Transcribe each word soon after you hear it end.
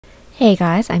Hey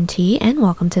guys, I'm T and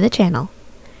welcome to the channel.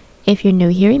 If you're new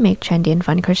here, we make trendy and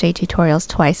fun crochet tutorials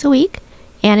twice a week,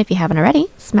 and if you haven't already,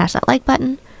 smash that like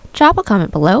button, drop a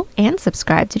comment below, and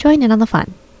subscribe to join in on the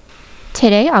fun.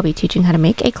 Today I'll be teaching how to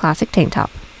make a classic tank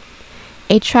top.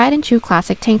 A tried and true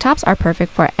classic tank tops are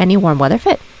perfect for any warm weather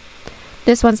fit.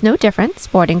 This one's no different,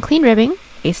 sporting clean ribbing,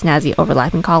 a snazzy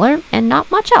overlapping collar, and not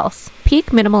much else.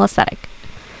 Peak minimal aesthetic.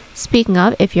 Speaking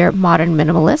of, if you're a modern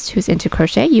minimalist who's into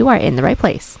crochet, you are in the right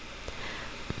place.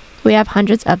 We have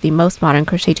hundreds of the most modern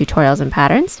crochet tutorials and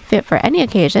patterns fit for any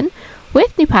occasion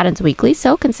with new patterns weekly,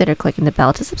 so consider clicking the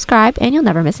bell to subscribe and you'll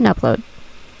never miss an upload.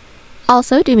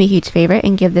 Also, do me a huge favor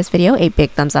and give this video a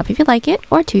big thumbs up if you like it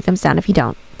or 2 thumbs down if you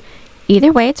don't.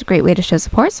 Either way, it's a great way to show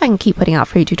support so I can keep putting out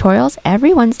free tutorials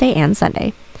every Wednesday and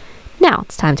Sunday. Now,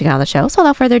 it's time to get on the show, so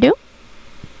without further ado.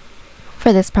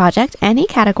 For this project, any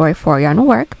category 4 yarn will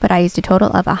work, but I used a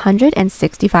total of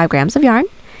 165 grams of yarn,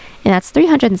 and that's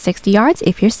 360 yards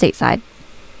if you're stateside.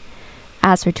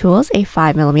 As for tools, a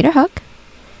 5mm hook,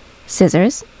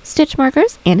 scissors, stitch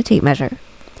markers, and a tape measure.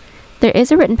 There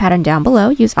is a written pattern down below.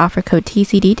 Use offer code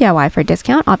TCDDIY for a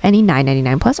discount off any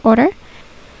 $9.99 plus order.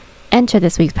 Enter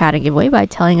this week's pattern giveaway by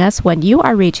telling us when you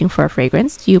are reaching for a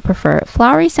fragrance, do you prefer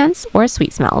flowery scents or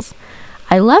sweet smells?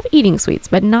 I love eating sweets,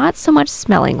 but not so much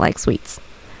smelling like sweets.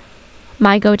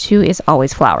 My go-to is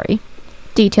always flowery.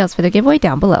 Details for the giveaway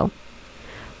down below.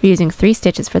 We're using 3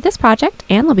 stitches for this project,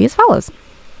 and they'll be as follows.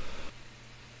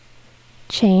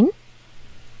 Chain,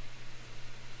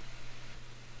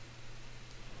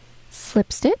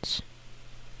 slip stitch,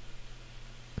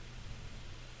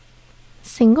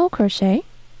 single crochet,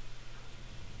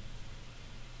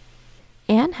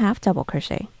 and half double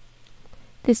crochet.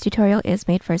 This tutorial is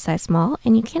made for a size small,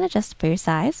 and you can adjust for your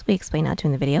size. We explain how to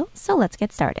in the video, so let's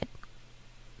get started.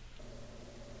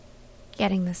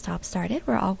 Getting this top started,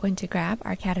 we're all going to grab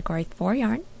our category 4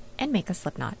 yarn and make a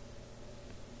slip knot.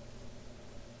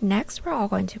 Next, we're all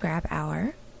going to grab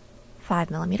our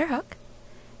 5mm hook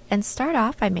and start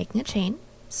off by making a chain,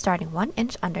 starting 1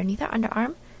 inch underneath our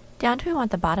underarm down to where we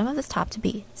want the bottom of this top to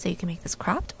be, so you can make this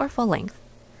cropped or full length.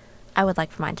 I would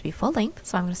like for mine to be full length,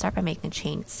 so I'm going to start by making a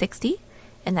chain 60,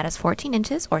 and that is 14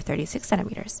 inches or 36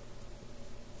 centimeters.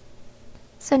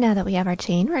 So now that we have our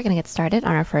chain, we're going to get started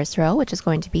on our first row, which is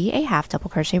going to be a half double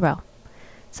crochet row.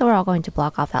 So we're all going to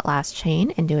block off that last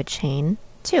chain and do a chain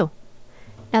 2.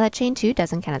 Now that chain 2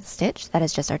 doesn't count as a stitch, that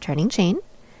is just our turning chain.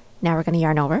 Now we're going to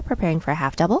yarn over, preparing for a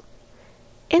half double.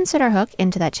 Insert our hook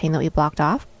into that chain that we blocked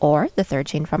off, or the 3rd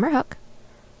chain from our hook.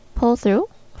 Pull through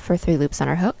for 3 loops on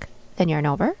our hook, then yarn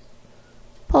over.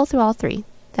 Pull through all 3.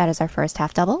 That is our first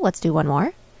half double. Let's do one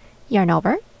more. Yarn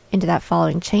over into that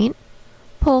following chain,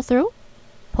 pull through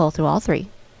all 3.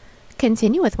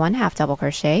 Continue with 1 half double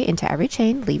crochet into every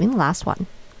chain, leaving the last one.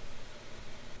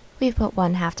 We've put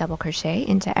 1 half double crochet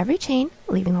into every chain,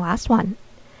 leaving the last one.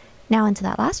 Now into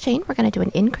that last chain, we're going to do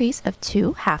an increase of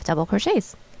 2 half double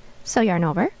crochets. So yarn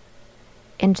over.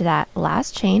 Into that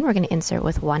last chain, we're going to insert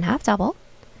with 1 half double,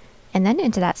 and then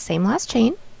into that same last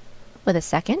chain with a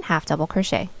 2nd half double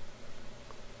crochet.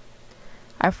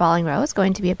 Our following row is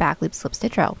going to be a back loop slip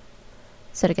stitch row.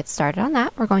 So to get started on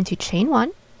that, we're going to chain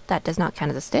 1. That does not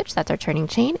count as a stitch, that's our turning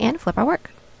chain, and flip our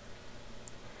work.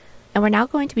 And we're now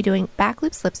going to be doing back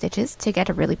loop slip stitches to get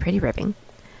a really pretty ribbing.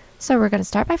 So we're going to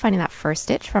start by finding that first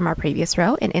stitch from our previous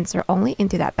row and insert only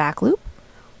into that back loop,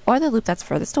 or the loop that's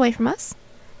furthest away from us.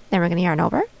 Then we're going to yarn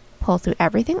over, pull through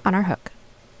everything on our hook.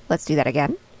 Let's do that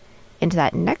again. Into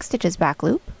that next stitch's back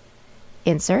loop,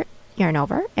 insert, yarn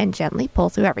over, and gently pull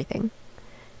through everything.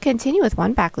 Continue with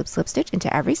 1 back loop slip stitch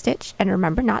into every stitch, and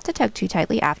remember not to tug too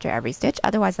tightly after every stitch,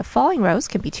 otherwise the following rows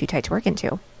can be too tight to work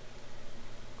into.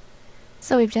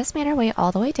 So we've just made our way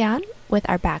all the way down with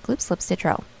our back loop slip stitch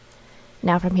row.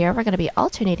 Now from here we're going to be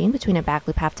alternating between a back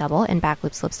loop half double and back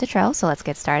loop slip stitch row, so let's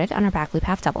get started on our back loop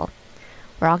half double.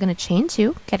 We're all going to chain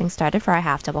 2, getting started for our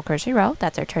half double crochet row.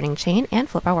 That's our turning chain, and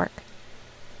flip our work.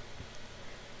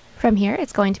 From here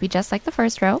it's going to be just like the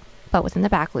first row, but within the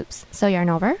back loops. So yarn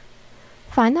over.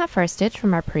 Find that first stitch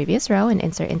from our previous row and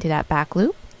insert into that back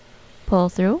loop, pull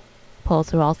through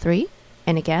all 3,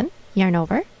 and again, yarn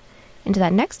over, into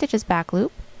that next stitch's back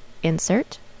loop,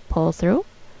 insert, pull through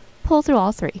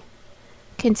all 3.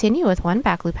 Continue with 1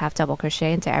 back loop half double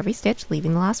crochet into every stitch,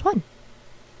 leaving the last one.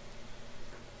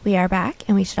 We are back,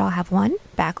 and we should all have 1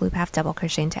 back loop half double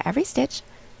crochet into every stitch,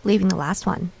 leaving the last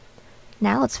one.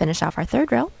 Now let's finish off our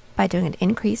 3rd row by doing an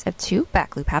increase of 2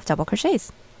 back loop half double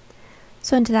crochets.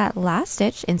 So into that last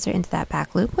stitch, insert into that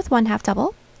back loop with 1 half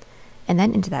double, and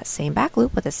then into that same back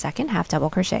loop with a 2nd half double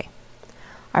crochet.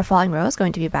 Our following row is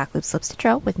going to be a back loop slip stitch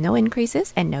row with no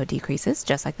increases and no decreases,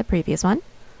 just like the previous one.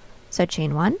 So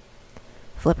chain 1,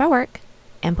 flip our work,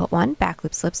 and put one back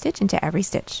loop slip stitch into every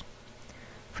stitch.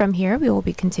 From here, we will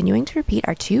be continuing to repeat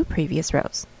our 2 previous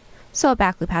rows. So a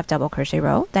back loop half double crochet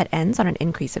row that ends on an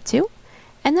increase of 2,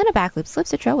 and then a back loop slip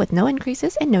stitch row with no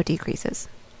increases and no decreases.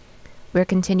 We're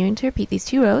continuing to repeat these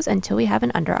 2 rows until we have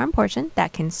an underarm portion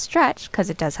that can stretch, because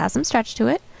it does have some stretch to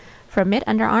it, from mid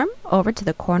underarm over to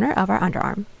the corner of our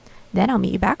underarm. Then I'll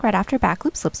meet you back right after back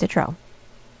loop slip stitch row.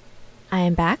 I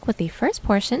am back with the first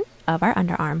portion of our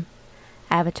underarm.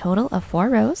 I have a total of 4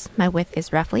 rows. My width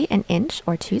is roughly 1 inch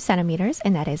or 2 centimeters,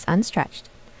 and that is unstretched.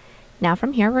 Now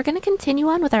from here, we're going to continue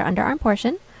on with our underarm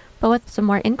portion, but with some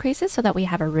more increases so that we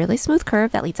have a really smooth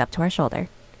curve that leads up to our shoulder.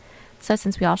 So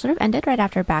since we all should have ended right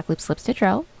after back loop slip stitch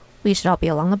row, we should all be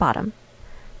along the bottom.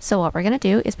 So what we're going to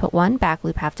do is put one back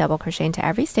loop half double crochet into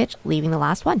every stitch, leaving the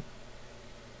last one.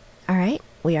 Alright,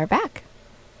 we are back.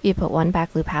 You put one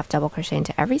back loop half double crochet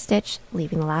into every stitch,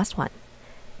 leaving the last one.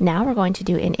 Now we're going to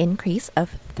do an increase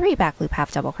of 3 back loop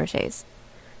half double crochets.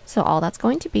 So all that's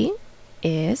going to be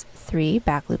is 3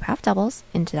 back loop half doubles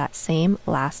into that same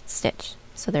last stitch.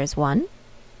 So there's 1,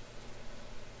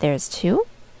 there's 2,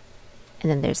 and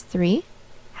then there's 3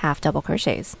 half double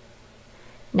crochets.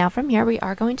 Now from here, we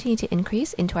are going to need to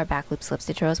increase into our back loop slip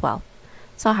stitch row as well.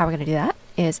 So how we're going to do that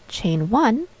is chain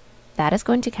 1, that is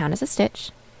going to count as a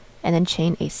stitch, and then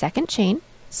chain a second chain,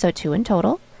 so 2 in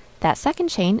total. That second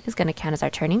chain is going to count as our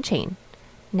turning chain.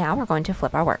 Now we're going to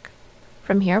flip our work.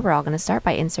 From here, we're all going to start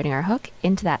by inserting our hook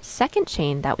into that second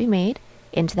chain that we made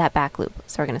into that back loop.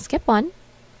 So we're going to skip 1,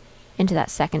 into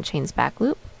that second chain's back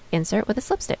loop, insert with a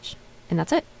slip stitch, and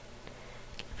that's it.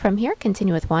 From here,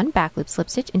 continue with 1 back loop slip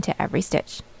stitch into every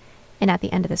stitch. And at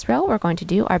the end of this row, we're going to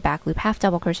do our back loop half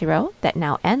double crochet row that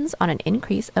now ends on an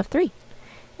increase of 3.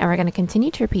 And we're going to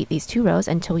continue to repeat these 2 rows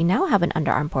until we now have an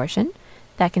underarm portion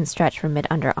that can stretch from mid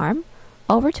underarm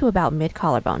over to about mid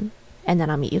collarbone. And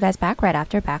then I'll meet you guys back right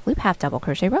after back loop half double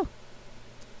crochet row.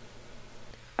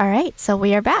 Alright, so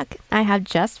we are back. I have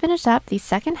just finished up the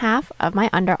second half of my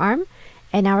underarm,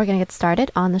 and now we're going to get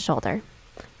started on the shoulder.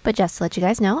 But just to let you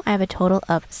guys know, I have a total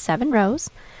of 7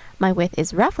 rows. My width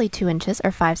is roughly 2 inches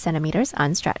or 5 centimeters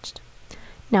unstretched.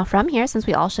 Now from here, since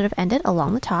we all should have ended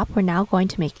along the top, we're now going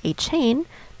to make a chain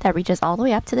that reaches all the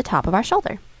way up to the top of our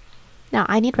shoulder. Now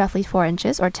I need roughly 4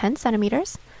 inches or 10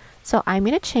 centimeters, so I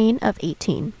made a chain of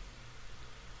 18.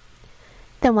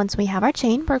 Then once we have our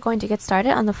chain, we're going to get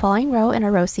started on the following row in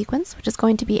our row sequence, which is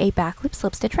going to be a back loop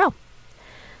slip stitch row.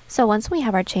 So once we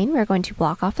have our chain, we're going to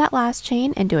block off that last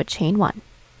chain and do a chain 1.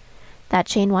 That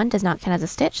chain 1 does not count as a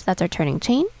stitch, that's our turning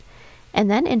chain.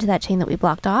 And then into that chain that we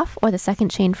blocked off, or the second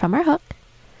chain from our hook,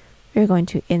 we're going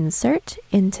to insert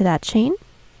into that chain,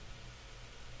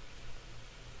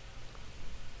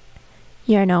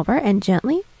 yarn over, and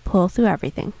gently pull through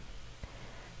everything.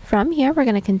 From here, we're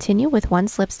going to continue with 1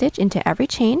 slip stitch into every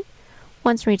chain.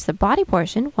 Once we reach the body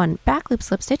portion, 1 back loop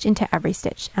slip stitch into every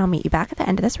stitch. I'll meet you back at the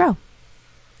end of this row.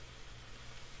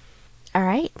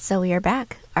 Alright, so we are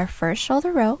back. Our first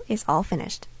shoulder row is all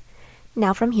finished.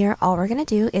 Now from here, all we're going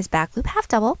to do is back loop half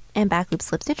double and back loop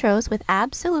slip stitch rows with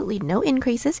absolutely no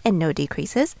increases and no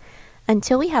decreases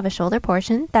until we have a shoulder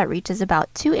portion that reaches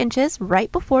about 2 inches right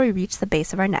before we reach the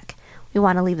base of our neck. We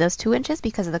want to leave those 2 inches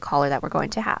because of the collar that we're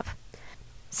going to have.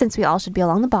 Since we all should be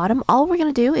along the bottom, all we're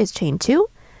going to do is chain 2,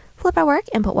 flip our work,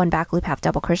 and put 1 back loop half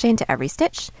double crochet into every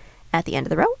stitch. At the end of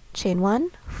the row, chain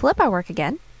 1, flip our work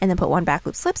again, and then put 1 back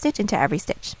loop slip stitch into every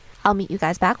stitch. I'll meet you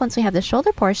guys back once we have the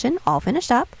shoulder portion all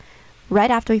finished up,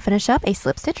 right after we finish up a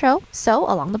slip stitch row, so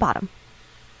along the bottom.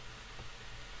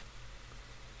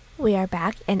 We are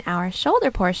back and our shoulder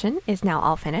portion is now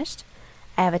all finished.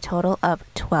 I have a total of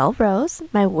 12 rows.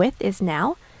 My width is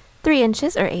now 3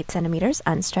 inches or 8 centimeters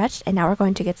unstretched, and now we're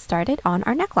going to get started on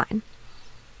our neckline.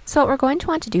 So what we're going to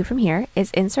want to do from here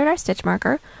is insert our stitch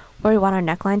marker where we want our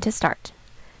neckline to start.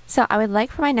 So I would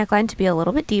like for my neckline to be a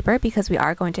little bit deeper because we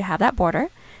are going to have that border.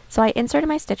 So I inserted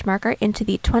my stitch marker into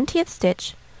the 20th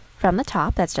stitch from the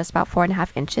top. That's just about 4.5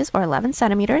 inches or 11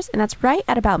 centimeters, and that's right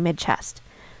at about mid-chest.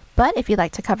 But if you'd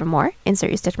like to cover more,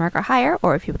 insert your stitch marker higher,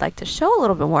 or if you would like to show a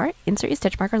little bit more, insert your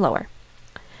stitch marker lower.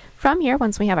 From here,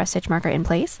 once we have our stitch marker in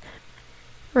place,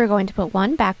 we're going to put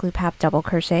 1 back loop half double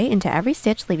crochet into every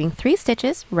stitch, leaving 3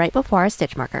 stitches right before our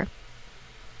stitch marker.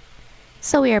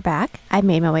 So we are back. I've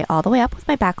made my way all the way up with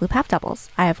my back loop half doubles.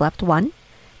 I have left 1,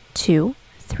 2,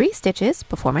 3 stitches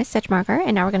before my stitch marker,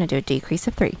 and now we're going to do a decrease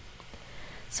of 3.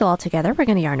 So all together, we're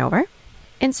going to yarn over,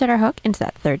 insert our hook into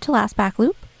that third to last back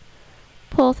loop,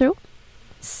 pull through,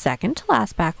 second to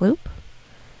last back loop,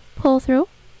 pull through,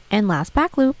 and last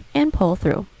back loop, and pull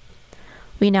through.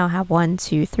 We now have 1,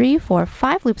 2, 3, 4,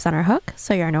 5 loops on our hook,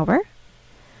 so yarn over,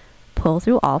 pull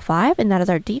through all 5, and that is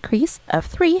our decrease of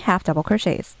 3 half double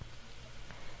crochets.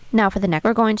 Now for the neck,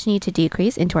 we're going to need to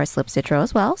decrease into our slip stitch row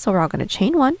as well, so we're all going to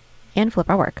chain 1 and flip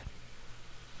our work.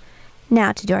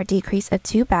 Now to do our decrease of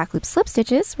 2 back loop slip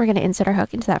stitches, we're going to insert our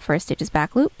hook into that first stitch's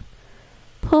back loop,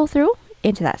 pull through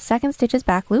into that second stitch's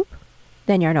back loop,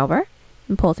 then yarn over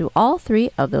and pull through all 3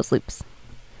 of those loops.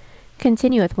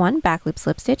 Continue with 1 back loop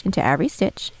slip stitch into every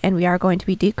stitch, and we are going to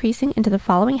be decreasing into the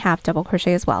following half double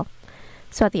crochet as well.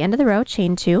 So at the end of the row,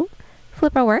 chain 2,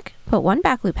 flip our work, put 1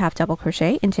 back loop half double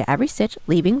crochet into every stitch,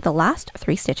 leaving the last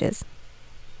 3 stitches.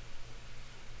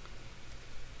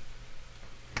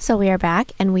 So we are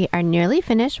back, and we are nearly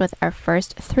finished with our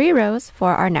first 3 rows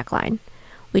for our neckline.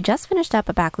 We just finished up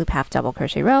a back loop half double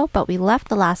crochet row, but we left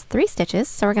the last 3 stitches,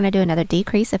 so we're going to do another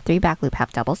decrease of 3 back loop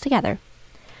half doubles together.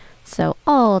 So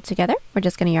all together, we're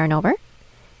just going to yarn over,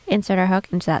 insert our hook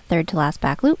into that third to last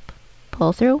back loop,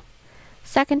 pull through,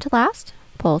 second to last,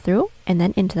 pull through, and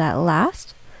then into that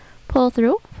last, pull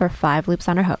through for 5 loops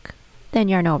on our hook. Then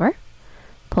yarn over,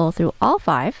 pull through all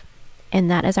 5,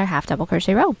 and that is our half double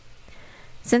crochet row.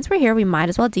 Since we're here, we might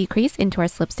as well decrease into our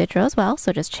slip stitch row as well,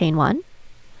 so just chain 1,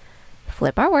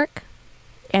 flip our work,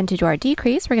 and to do our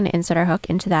decrease, we're going to insert our hook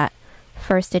into that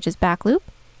first stitch's back loop,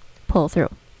 pull through,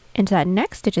 into that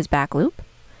next stitch's back loop,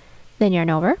 then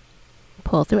yarn over,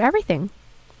 pull through everything.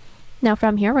 Now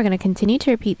from here, we're going to continue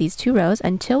to repeat these 2 rows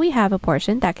until we have a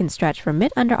portion that can stretch from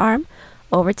mid underarm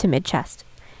over to mid chest.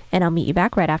 And I'll meet you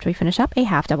back right after we finish up a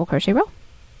half double crochet row.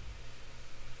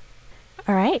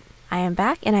 Alright, I am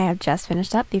back, and I have just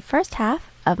finished up the first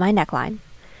half of my neckline.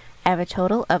 I have a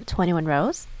total of 21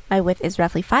 rows. My width is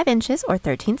roughly 5 inches or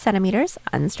 13 centimeters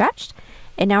unstretched.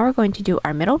 And now we're going to do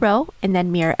our middle row and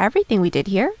then mirror everything we did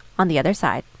here on the other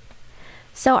side.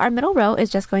 So our middle row is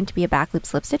just going to be a back loop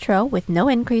slip stitch row with no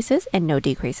increases and no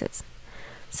decreases.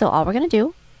 So all we're going to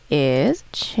do is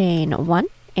chain 1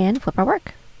 and flip our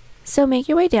work. So make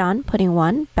your way down, putting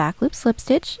 1 back loop slip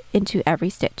stitch into every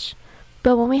stitch.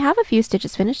 But when we have a few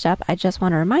stitches finished up, I just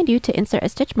want to remind you to insert a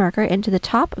stitch marker into the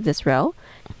top of this row,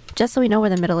 just so we know where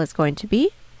the middle is going to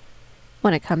be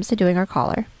when it comes to doing our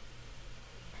collar.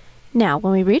 Now,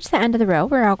 when we reach the end of the row,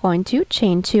 we're all going to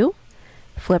chain 2,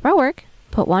 flip our work,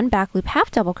 put 1 back loop half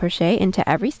double crochet into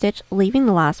every stitch, leaving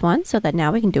the last one, so that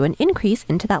now we can do an increase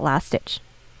into that last stitch.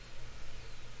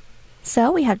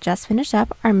 So we have just finished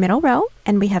up our middle row,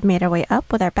 and we have made our way up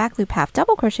with our back loop half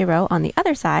double crochet row on the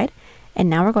other side, and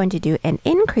now we're going to do an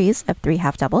increase of 3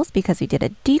 half doubles because we did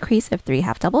a decrease of 3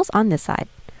 half doubles on this side.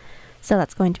 So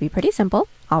that's going to be pretty simple.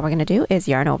 All we're going to do is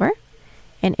yarn over,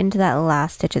 and into that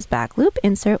last stitch's back loop,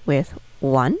 insert with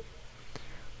 1,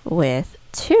 with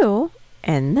 2,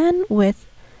 and then with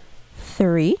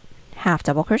 3 half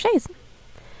double crochets.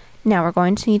 Now we're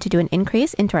going to need to do an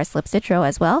increase into our slip stitch row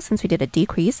as well, since we did a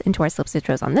decrease into our slip stitch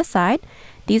rows on this side.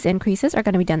 These increases are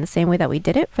going to be done the same way that we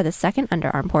did it for the second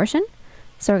underarm portion.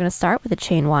 So we're going to start with a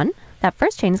chain 1. That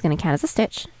first chain is going to count as a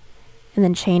stitch, and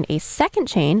then chain a second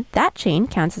chain. That chain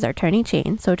counts as our turning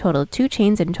chain. So a total of 2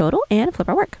 chains in total, and flip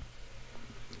our work.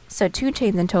 So 2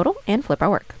 chains in total, and flip our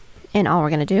work. And all we're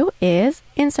going to do is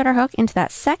insert our hook into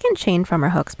that second chain from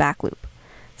our hook's back loop.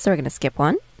 So we're going to skip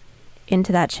 1,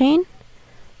 into that chain,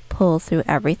 pull through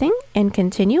everything, and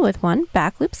continue with 1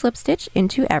 back loop slip stitch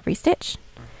into every stitch.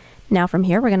 Now from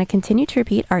here, we're going to continue to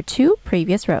repeat our 2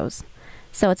 previous rows.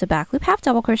 So it's a back loop half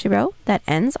double crochet row that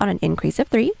ends on an increase of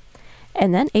 3,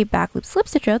 and then a back loop slip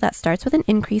stitch row that starts with an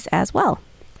increase as well.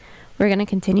 We're going to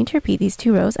continue to repeat these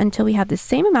 2 rows until we have the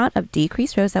same amount of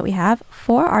decreased rows that we have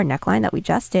for our neckline that we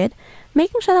just did,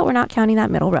 making sure that we're not counting that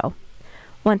middle row.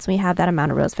 Once we have that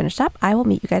amount of rows finished up, I will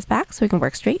meet you guys back so we can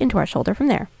work straight into our shoulder from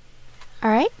there.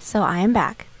 Alright, so I am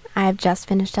back. I have just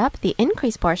finished up the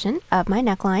increase portion of my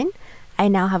neckline. I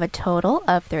now have a total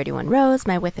of 31 rows.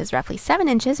 My width is roughly 7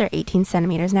 inches or 18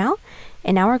 centimeters now.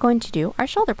 And now we're going to do our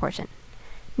shoulder portion.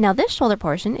 Now this shoulder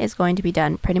portion is going to be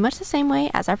done pretty much the same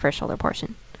way as our first shoulder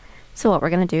portion. So what we're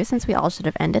going to do, since we all should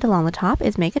have ended along the top,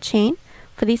 is make a chain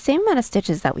for the same amount of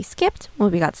stitches that we skipped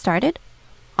when we got started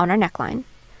on our neckline.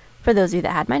 For those of you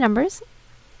that had my numbers,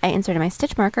 I inserted my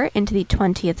stitch marker into the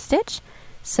 20th stitch.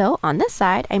 So on this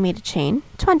side, I made a chain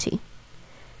 20.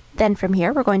 Then from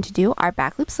here, we're going to do our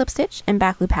back loop slip stitch and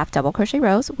back loop half double crochet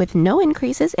rows with no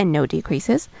increases and no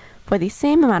decreases for the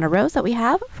same amount of rows that we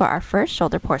have for our first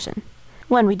shoulder portion.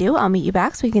 When we do, I'll meet you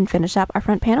back so we can finish up our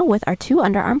front panel with our 2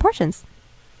 underarm portions.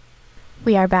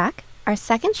 We are back. Our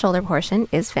second shoulder portion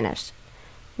is finished.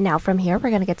 Now from here, we're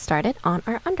going to get started on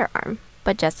our underarm.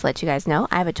 But just to let you guys know,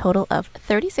 I have a total of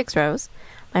 36 rows.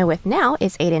 My width now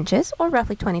is 8 inches or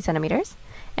roughly 20 centimeters.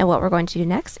 And what we're going to do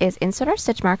next is insert our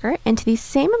stitch marker into the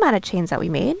same amount of chains that we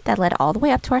made that led all the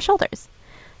way up to our shoulders.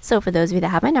 So for those of you that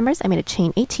have my numbers, I made a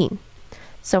chain 18.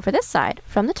 So for this side,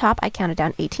 from the top, I counted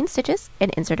down 18 stitches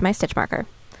and inserted my stitch marker.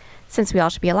 Since we all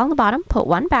should be along the bottom, put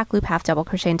 1 back loop half double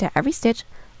crochet into every stitch,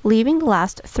 leaving the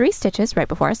last 3 stitches right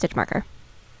before our stitch marker.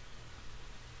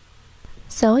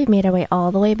 So we've made our way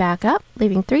all the way back up,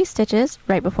 leaving 3 stitches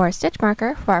right before our stitch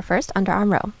marker for our first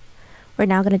underarm row. We're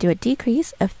now going to do a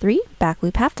decrease of 3 back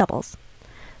loop half doubles.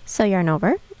 So yarn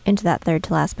over into that third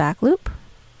to last back loop,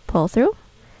 pull through,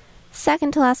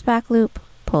 second to last back loop,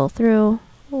 pull through,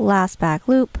 last back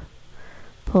loop,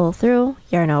 pull through,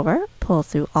 yarn over, pull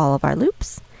through all of our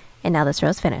loops, and now this row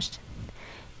is finished.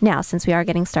 Now, since we are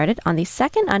getting started on the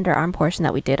second underarm portion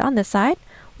that we did on this side,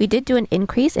 we did do an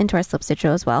increase into our slip stitch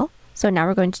row as well. So now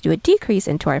we're going to do a decrease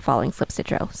into our following slip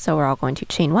stitch row. So we're all going to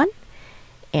chain 1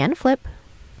 and flip,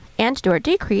 and to do our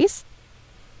decrease,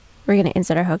 we're going to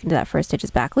insert our hook into that first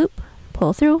stitch's back loop,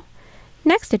 pull through,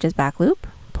 next stitch's back loop,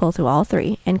 pull through all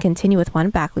 3, and continue with 1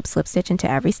 back loop slip stitch into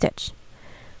every stitch.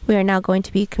 We are now going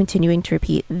to be continuing to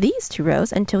repeat these 2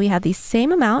 rows until we have the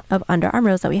same amount of underarm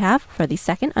rows that we have for the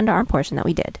second underarm portion that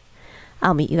we did.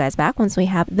 I'll meet you guys back once we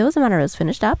have those amount of rows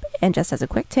finished up, and just as a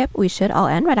quick tip, we should all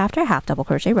end right after a half double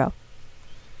crochet row.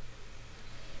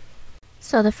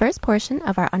 So the first portion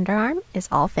of our underarm is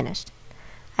all finished.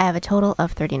 I have a total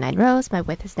of 39 rows. My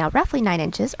width is now roughly 9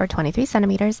 inches or 23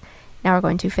 centimeters. Now we're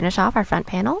going to finish off our front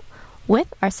panel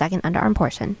with our second underarm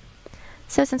portion.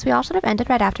 So since we all should have ended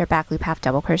right after a back loop half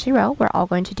double crochet row, we're all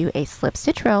going to do a slip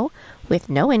stitch row with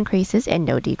no increases and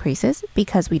no decreases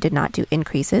because we did not do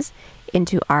increases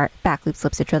into our back loop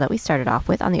slip stitch row that we started off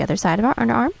with on the other side of our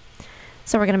underarm.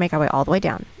 So we're going to make our way all the way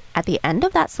down. At the end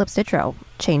of that slip stitch row,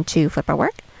 chain 2, flip our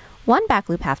work, 1 back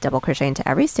loop half double crochet into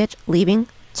every stitch, leaving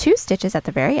 2 stitches at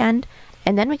the very end,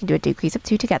 and then we can do a decrease of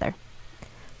 2 together.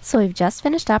 So we've just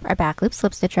finished up our back loop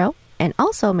slip stitch row and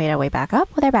also made our way back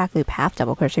up with our back loop half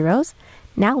double crochet rows,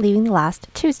 now leaving the last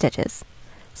 2 stitches.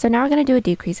 So now we're going to do a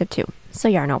decrease of 2. So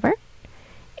yarn over,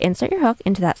 insert your hook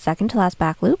into that second to last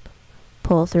back loop,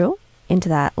 pull through into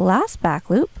that last back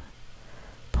loop,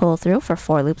 pull through for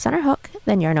 4 loops on our hook,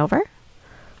 then yarn over,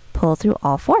 pull through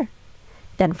all 4.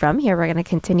 Then from here we're going to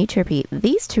continue to repeat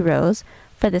these 2 rows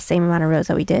for the same amount of rows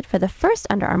that we did for the first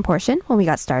underarm portion when we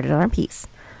got started on our piece.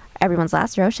 Everyone's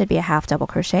last row should be a half double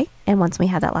crochet, and once we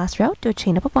have that last row, do a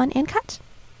chain up of 1 and cut.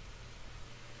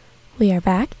 We are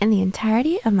back and the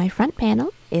entirety of my front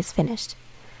panel is finished.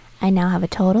 I now have a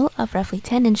total of roughly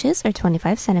 10 inches or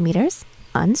 25 centimeters,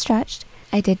 unstretched.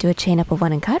 I did do a chain up of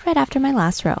 1 and cut right after my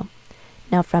last row.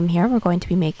 Now from here we're going to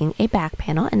be making a back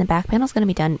panel, and the back panel is going to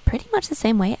be done pretty much the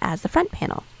same way as the front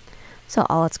panel. So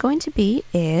all it's going to be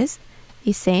is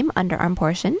the same underarm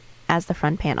portion as the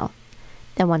front panel.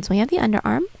 Then once we have the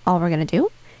underarm, all we're going to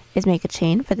do is make a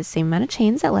chain for the same amount of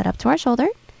chains that led up to our shoulder,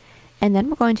 and then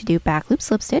we're going to do back loop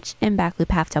slip stitch and back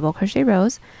loop half double crochet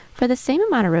rows for the same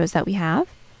amount of rows that we have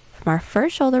from our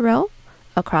first shoulder row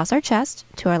across our chest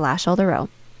to our last shoulder row.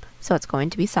 So it's going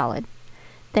to be solid.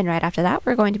 Then right after that,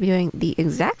 we're going to be doing the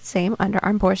exact same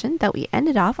underarm portion that we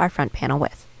ended off our front panel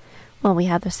with. When we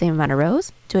have the same amount of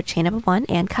rows, do a chain up of 1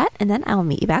 and cut, and then I will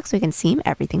meet you back so we can seam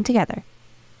everything together.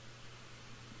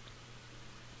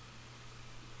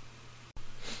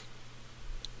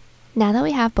 Now that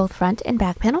we have both front and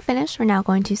back panel finished, we're now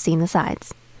going to seam the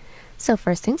sides. So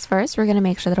first things first, we're going to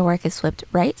make sure that our work is flipped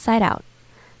right side out.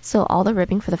 So all the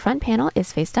ribbing for the front panel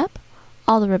is faced up,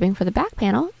 all the ribbing for the back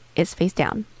panel is face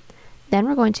down. Then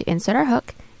we're going to insert our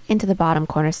hook into the bottom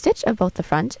corner stitch of both the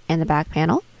front and the back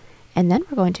panel, and then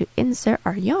we're going to insert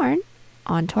our yarn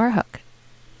onto our hook.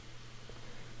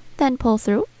 Then pull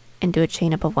through and do a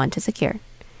chain up of 1 to secure.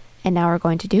 And now we're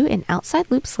going to do an outside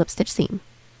loop slip stitch seam.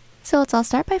 So let's all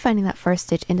start by finding that first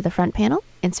stitch into the front panel,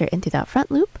 insert into that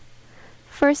front loop,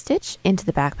 first stitch into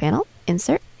the back panel,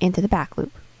 insert into the back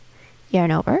loop.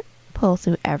 Yarn over, pull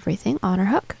through everything on our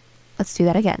hook. Let's do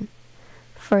that again.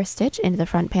 First stitch into the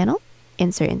front panel,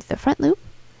 insert into the front loop,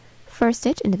 first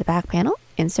stitch into the back panel,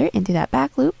 insert into that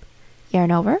back loop,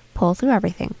 yarn over, pull through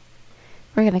everything.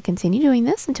 We're going to continue doing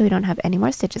this until we don't have any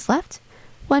more stitches left.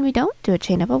 When we don't, do a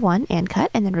chain up of 1 and cut,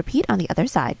 and then repeat on the other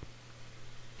side.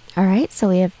 Alright, so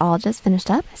we have all just finished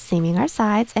up seaming our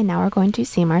sides, and now we're going to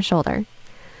seam our shoulder.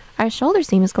 Our shoulder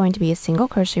seam is going to be a single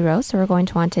crochet row, so we're going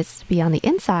to want it to be on the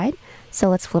inside. So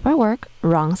let's flip our work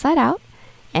wrong side out,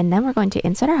 and then we're going to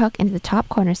insert our hook into the top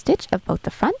corner stitch of both the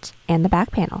front and the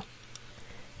back panel.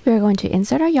 We are going to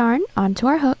insert our yarn onto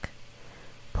our hook,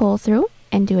 pull through,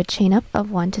 and do a chain up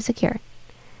of 1 to secure.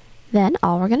 Then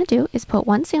all we're going to do is put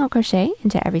 1 single crochet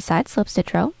into every side slip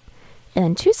stitch row, and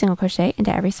then 2 single crochet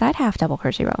into every side half double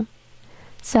crochet row.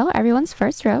 So everyone's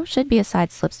first row should be a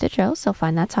side slip stitch row, so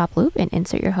find that top loop and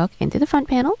insert your hook into the front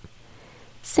panel,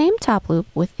 Same top loop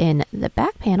within the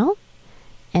back panel,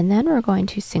 and then we're going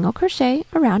to single crochet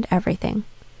around everything.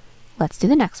 Let's do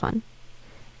the next one.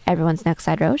 Everyone's next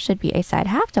side row should be a side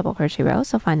half double crochet row,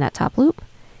 so find that top loop,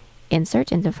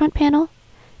 insert into the front panel,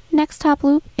 next top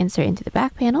loop, insert into the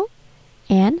back panel,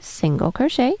 and single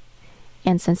crochet.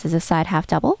 And since it's a side half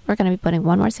double, we're going to be putting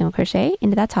one more single crochet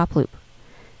into that top loop.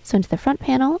 So into the front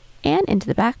panel and into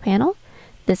the back panel.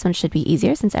 This one should be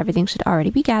easier since everything should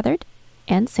already be gathered,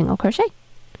 and single crochet.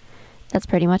 That's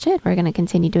pretty much it. We're going to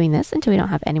continue doing this until we don't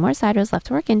have any more side rows left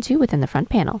to work into within the front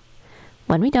panel.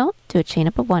 When we don't, do a chain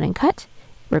up of 1 and cut,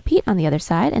 repeat on the other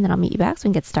side, and then I'll meet you back so we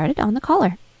can get started on the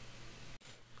collar.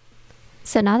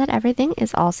 So now that everything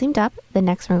is all seamed up, the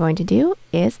next one we're going to do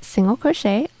is single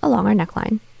crochet along our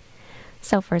neckline.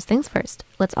 So first things first,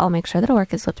 let's all make sure that our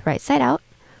work is flipped right side out,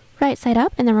 right side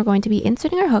up, and then we're going to be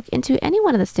inserting our hook into any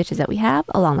one of the stitches that we have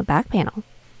along the back panel.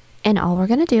 And all we're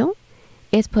going to do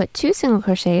is put 2 single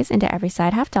crochets into every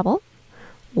side half double,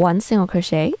 1 single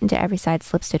crochet into every side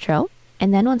slip stitch row,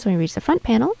 and then once we reach the front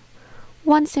panel,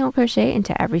 1 single crochet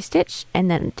into every stitch, and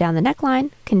then down the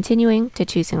neckline, continuing to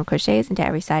 2 single crochets into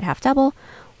every side half double,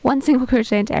 1 single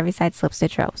crochet into every side slip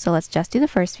stitch row. So let's just do the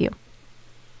first few.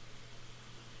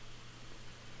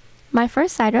 My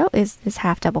first side row is this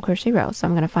half double crochet row, so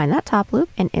I'm going to find that top loop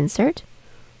and insert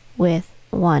with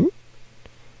 1,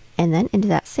 and then into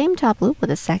that same top loop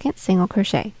with a second single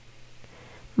crochet.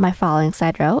 My following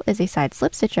side row is a side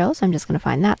slip stitch row, so I'm just going to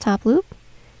find that top loop,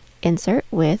 insert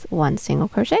with 1 single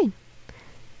crochet.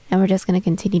 And we're just going to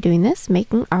continue doing this,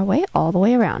 making our way all the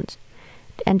way around.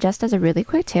 And just as a really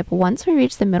quick tip, once we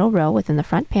reach the middle row within the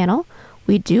front panel,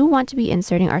 we do want to be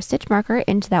inserting our stitch marker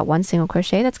into that 1 single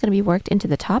crochet that's going to be worked into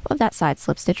the top of that side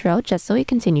slip stitch row, just so we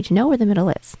continue to know where the middle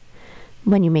is.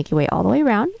 When you make your way all the way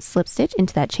around, slip stitch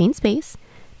into that chain space,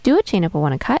 do a chain up of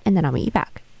 1 and cut, and then I'll meet you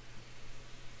back.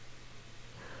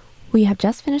 We have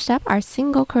just finished up our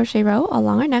single crochet row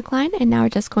along our neckline, and now we're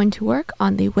just going to work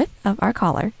on the width of our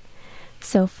collar.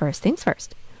 So first things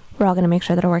first, we're all going to make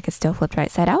sure that our work is still flipped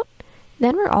right side out.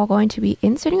 Then we're all going to be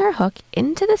inserting our hook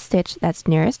into the stitch that's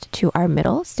nearest to our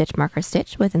middle stitch marker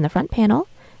stitch within the front panel,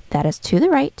 that is to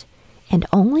the right, and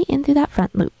only in through that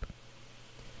front loop.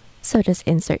 So just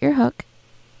insert your hook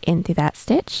in through that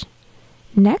stitch.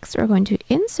 Next, we're going to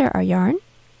insert our yarn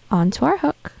onto our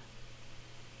hook.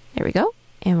 There we go,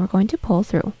 and we're going to pull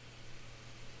through.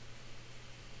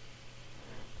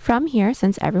 From here,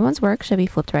 since everyone's work should be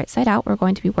flipped right side out, we're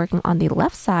going to be working on the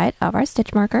left side of our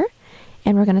stitch marker.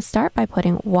 And we're going to start by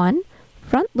putting 1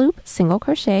 front loop single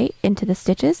crochet into the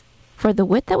stitches for the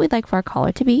width that we'd like for our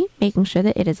collar to be, making sure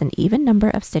that it is an even number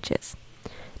of stitches.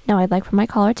 Now I'd like for my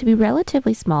collar to be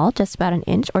relatively small, just about 1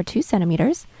 inch or 2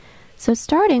 centimeters. So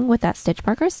starting with that stitch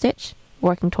marker stitch,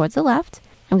 working towards the left,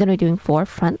 I'm going to be doing 4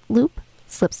 front loop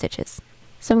slip stitches.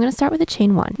 So I'm going to start with a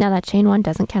chain 1. Now that chain 1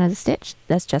 doesn't count as a stitch,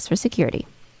 that's just for security.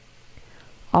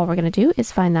 All we're going to do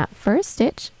is find that first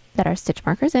stitch that our stitch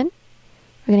marker's in.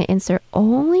 We're going to insert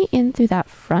only in through that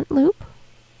front loop,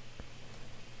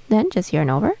 then just yarn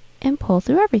over and pull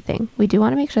through everything. We do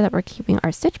want to make sure that we're keeping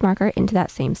our stitch marker into that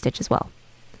same stitch as well.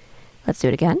 Let's do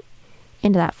it again.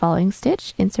 Into that following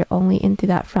stitch, insert only in through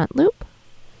that front loop,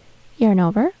 yarn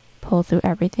over, pull through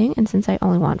everything, and since I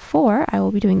only want 4, I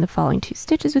will be doing the following 2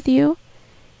 stitches with you.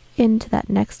 Into that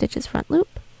next stitch's front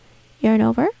loop, yarn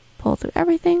over, pull through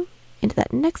everything, into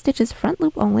that next stitch's front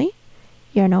loop only,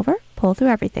 yarn over, pull through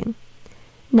everything.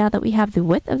 Now that we have the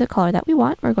width of the collar that we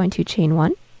want, we're going to chain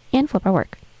 1 and flip our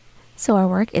work. So our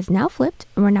work is now flipped,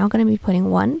 and we're now going to be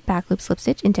putting 1 back loop slip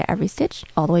stitch into every stitch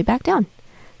all the way back down.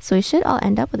 So we should all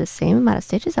end up with the same amount of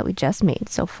stitches that we just made,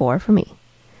 so 4 for me.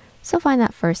 So find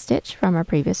that first stitch from our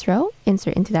previous row,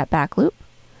 insert into that back loop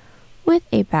with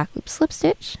a back loop slip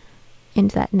stitch,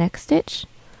 into that next stitch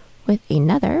with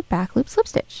another back loop slip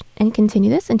stitch, and continue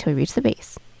this until we reach the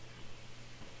base.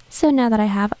 So now that I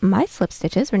have my slip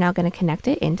stitches, we're now going to connect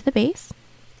it into the base.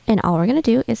 And all we're going to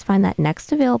do is find that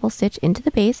next available stitch into the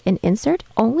base and insert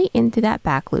only into that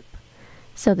back loop.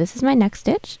 So this is my next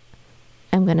stitch.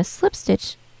 I'm going to slip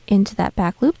stitch into that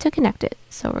back loop to connect it.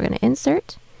 So we're going to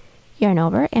insert, yarn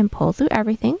over, and pull through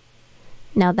everything.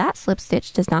 Now that slip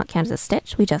stitch does not count as a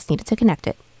stitch, we just needed to connect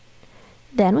it.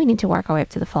 Then we need to work our way up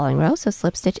to the following row, so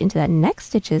slip stitch into that next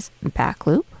stitch's back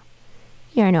loop,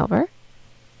 yarn over,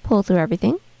 pull through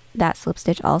everything. That slip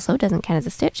stitch also doesn't count as a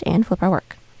stitch, and flip our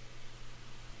work.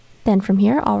 Then from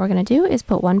here, all we're going to do is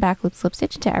put 1 back loop slip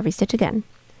stitch into every stitch again.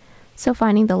 So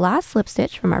finding the last slip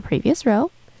stitch from our previous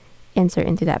row, insert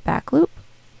into that back loop,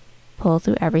 pull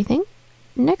through everything,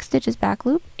 next stitch's back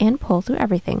loop, and pull through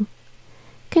everything.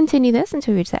 Continue this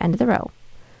until we reach the end of the row.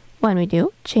 When we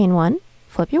do, chain 1,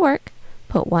 flip your work,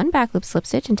 put one back loop slip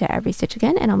stitch into every stitch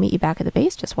again, and I'll meet you back at the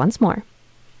base just once more.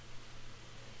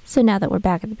 So now that we're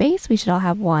back at the base, we should all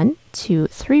have 1, 2,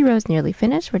 3 rows nearly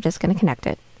finished. We're just going to connect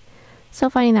it. So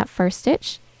finding that first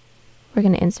stitch, we're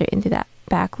going to insert into that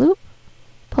back loop,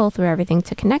 pull through everything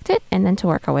to connect it, and then to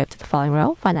work our way up to the following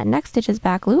row, find that next stitch's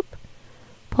back loop,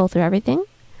 pull through everything,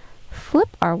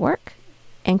 flip our work,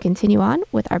 and continue on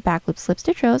with our back loop slip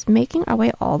stitch rows, making our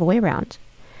way all the way around.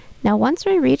 Now once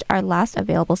we reach our last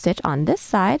available stitch on this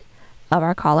side of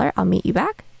our collar, I'll meet you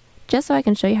back, just so I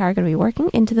can show you how we're going to be working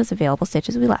into those available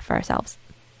stitches we left for ourselves.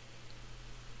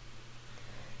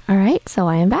 Alright, so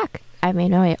I am back. I've made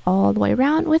my way all the way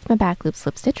around with my back loop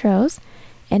slip stitch rows,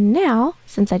 and now,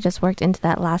 since I just worked into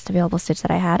that last available stitch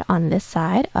that I had on this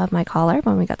side of my collar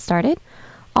when we got started,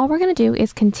 all we're going to do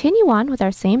is continue on with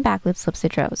our same back loop slip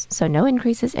stitch rows. So no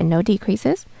increases and no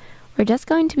decreases. We're just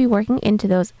going to be working into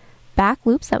those back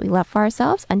loops that we left for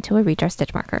ourselves until we reach our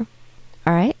stitch marker.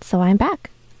 Alright, so I'm back.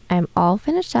 I'm all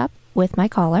finished up with my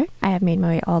collar. I have made my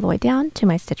way all the way down to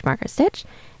my stitch marker stitch,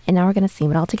 and now we're going to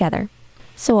seam it all together.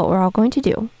 So what we're all going to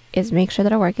do is make sure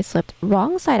that our work is flipped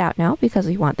wrong side out now, because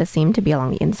we want the seam to be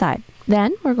along the inside.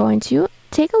 Then we're going to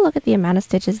take a look at the amount of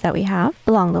stitches that we have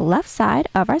along the left side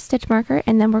of our stitch marker,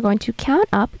 and then we're going to count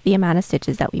up the amount of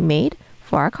stitches that we made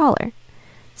for our collar.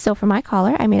 So for my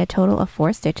collar, I made a total of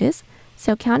 4 stitches.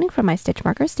 So counting from my stitch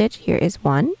marker stitch, here is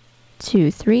 1,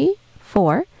 2, 3,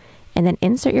 4, and then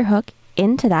insert your hook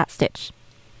into that stitch.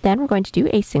 Then we're going to do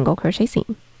a single crochet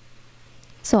seam.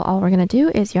 So all we're going to do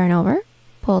is yarn over,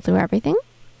 pull through everything,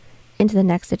 into the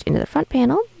next stitch into the front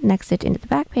panel, next stitch into the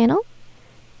back panel,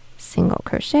 single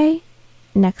crochet,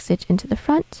 next stitch into the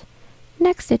front,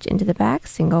 next stitch into the back,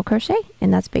 single crochet,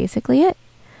 and that's basically it.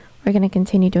 We're going to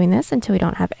continue doing this until we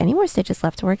don't have any more stitches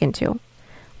left to work into.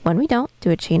 When we don't, do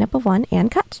a chain up of 1 and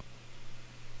cut.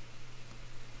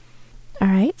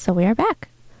 Alright, so we are back.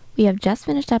 We have just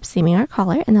finished up seaming our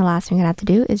collar, and the last thing we're going to have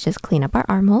to do is just clean up our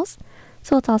armholes.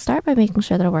 So let's all start by making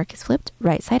sure that our work is flipped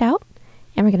right side out.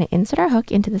 And we're going to insert our hook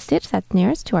into the stitch that's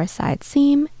nearest to our side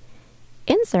seam,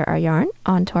 insert our yarn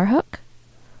onto our hook,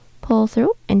 pull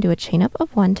through, and do a chain up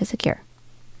of 1 to secure.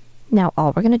 Now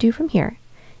all we're going to do from here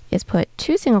is put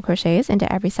 2 single crochets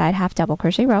into every side half double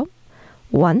crochet row,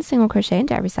 1 single crochet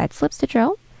into every side slip stitch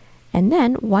row, and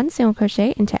then 1 single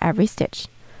crochet into every stitch.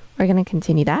 We're going to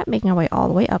continue that, making our way all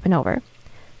the way up and over.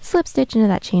 Slip stitch into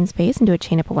that chain space and do a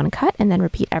chain up of 1 cut, and then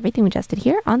repeat everything we just did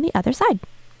here on the other side.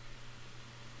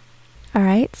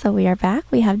 Alright, so we are back.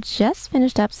 We have just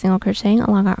finished up single crocheting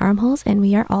along our armholes, and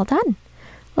we are all done.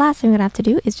 Last thing we're going to have to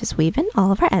do is just weave in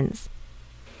all of our ends.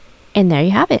 And there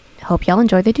you have it. Hope y'all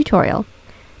enjoyed the tutorial.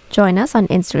 Join us on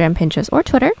Instagram, Pinterest, or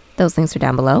Twitter. Those links are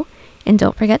down below. And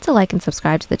don't forget to like and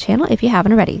subscribe to the channel if you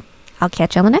haven't already. I'll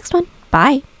catch you on the next one.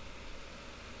 Bye!